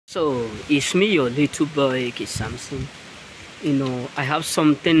So it's me, your little boy, Kid Samson. I have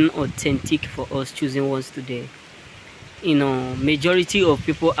something authentic for us choosing ones today. Majority of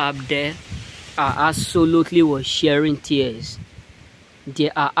people out there are absolutely sharing tears. They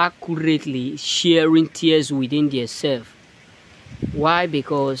are accurately sharing tears within themselves. Why?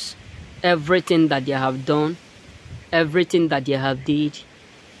 Because everything that they have done, everything that they have did,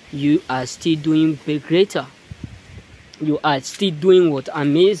 you are still doing greater. You are still doing what?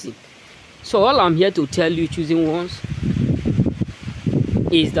 Amazing. So all I'm here to tell you, choosing ones,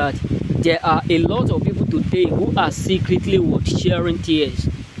 is that there are a lot of people today who are secretly sharing tears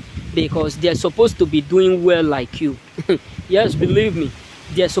because they're supposed to be doing well like you. Yes, believe me,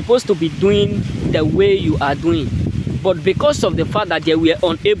 they're supposed to be doing the way you are doing, but because of the fact that they were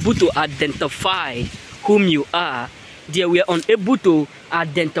unable to identify whom you are, they were unable to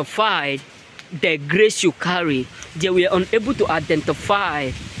identify the grace you carry, they were unable to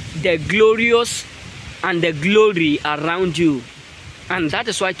identify the glorious and the glory around you. And that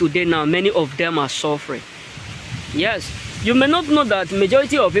is why today now many of them are suffering. Yes, you may not know that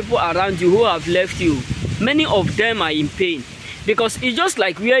majority of people around you who have left you, many of them are in pain, because it's just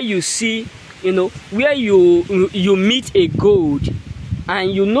like where you see, where you meet a gold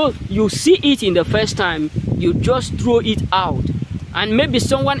and you see it in the first time, you just throw it out, and maybe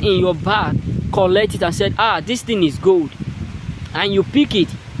someone in your back collect it and said, this thing is gold, and you pick it,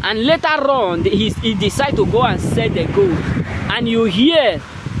 and later on he decide to go and sell the gold, and you hear,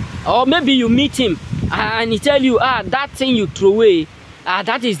 or maybe you meet him and he tell you, that thing you throw away,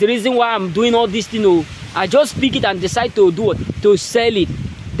 that is the reason why I'm doing all this thing. I just pick it and decide to do it, to sell it.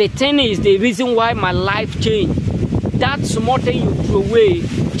 The thing is the reason why my life changed. That small thing you throw away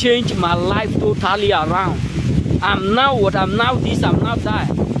changed my life totally around. I'm now what? I'm now this, I'm now that.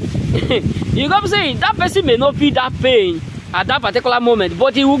 You know what I'm saying? That person may not feel that pain at that particular moment,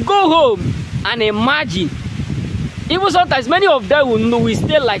 but he will go home and imagine. Even sometimes many of them will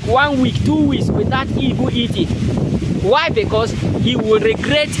stay like 1 week, 2 weeks without even eating. Why? Because he will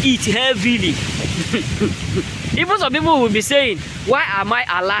regret it heavily. Even some people will be saying, why am I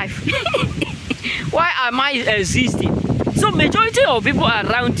alive? Why am I existing? So majority of people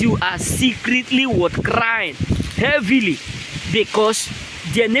around you are secretly crying heavily because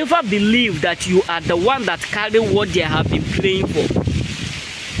they never believe that you are the one that carry what they have been praying for.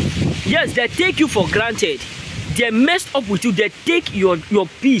 Yes, they take you for granted. They messed up with you. They take your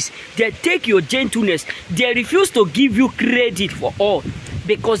peace. They take your gentleness. They refuse to give you credit for all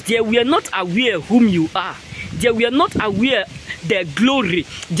because they were not aware whom you are. They were not aware the glory.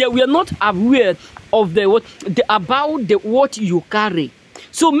 They were not aware of what you carry.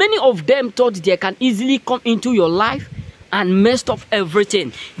 So many of them thought they can easily come into your life and messed up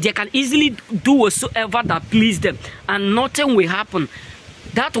everything. They can easily do whatsoever that pleased them and nothing will happen.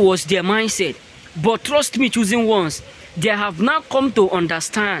 That was their mindset. But trust me, choosing ones, they have now come to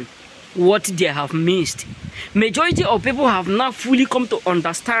understand what they have missed. Majority of people have now fully come to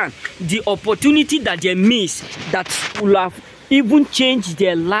understand the opportunity that they missed that will have even changed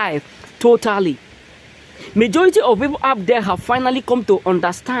their life totally. Majority of people up there have finally come to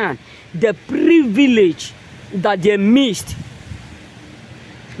understand the privilege that they missed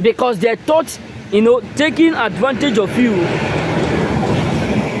because they thought, taking advantage of you,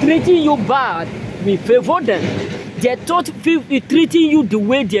 treating you bad will favor them. They thought treating you the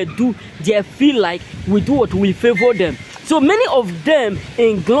way they do, they feel like we do what will favor them. So many of them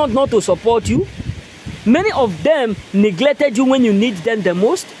inclined not to support you. Many of them neglected you when you need them the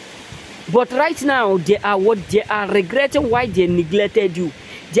most. But right now, they are regretting why they neglected you.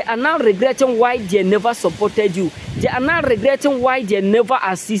 They are now regretting why they never supported you. They are now regretting why they never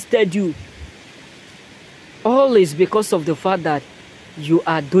assisted you. All is because of the fact that you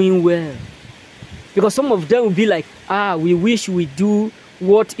are doing well. Because some of them will be like, we wish we do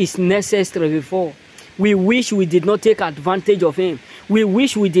what is necessary before. We wish we did not take advantage of him. We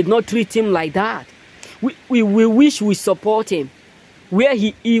wish we did not treat him like that. We wish we support him. Where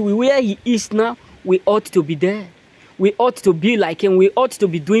he is now, we ought to be there. We ought to be like him. We ought to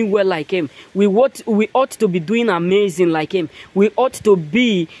be doing well like him. We ought to be doing amazing like him. We ought to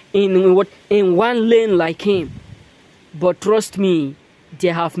be in one lane like him. But trust me, they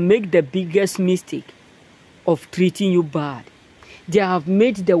have made the biggest mistake of treating you bad. They have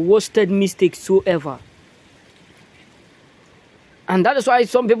made the worst mistake so ever. And that is why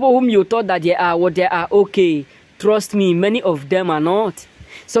some people whom you thought that they are okay, trust me, many of them are not.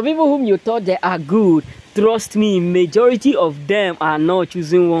 Some people whom you thought they are good, trust me, majority of them are not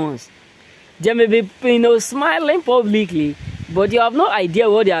choosing ones. They may be, smiling publicly, but you have no idea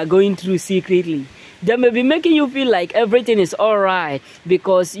what they are going through secretly. They may be making you feel like everything is all right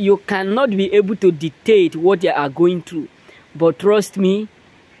because you cannot be able to dictate what they are going through. But trust me,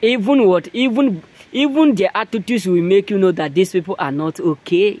 even their attitudes will make you know that these people are not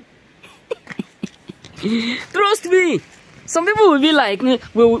okay. Trust me. Some people will be like, we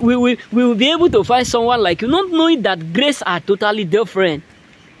will be able to find someone like you, not knowing that grace are totally different.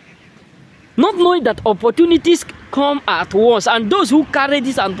 Not knowing that opportunities come at once, and those who carry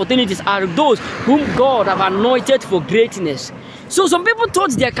these opportunities are those whom God have anointed for greatness. So some people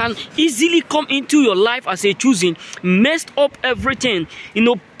thought they can easily come into your life as a choosing, messed up everything,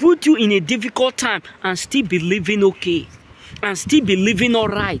 put you in a difficult time and still be living okay, and still be living all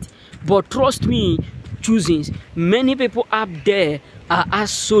right. But trust me, choosings, many people up there are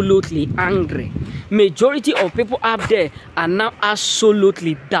absolutely angry. Majority of people up there are now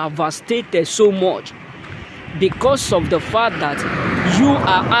absolutely devastated so much because of the fact that you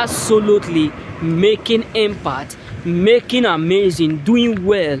are absolutely making impact, making amazing, doing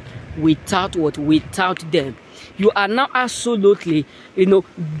well without them. You are now absolutely,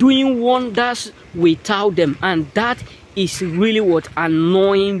 doing wonders without them, and that is really what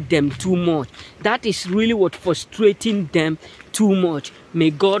annoying them too much. That is really what frustrating them too much. May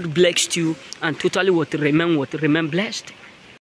God bless you and totally remain blessed.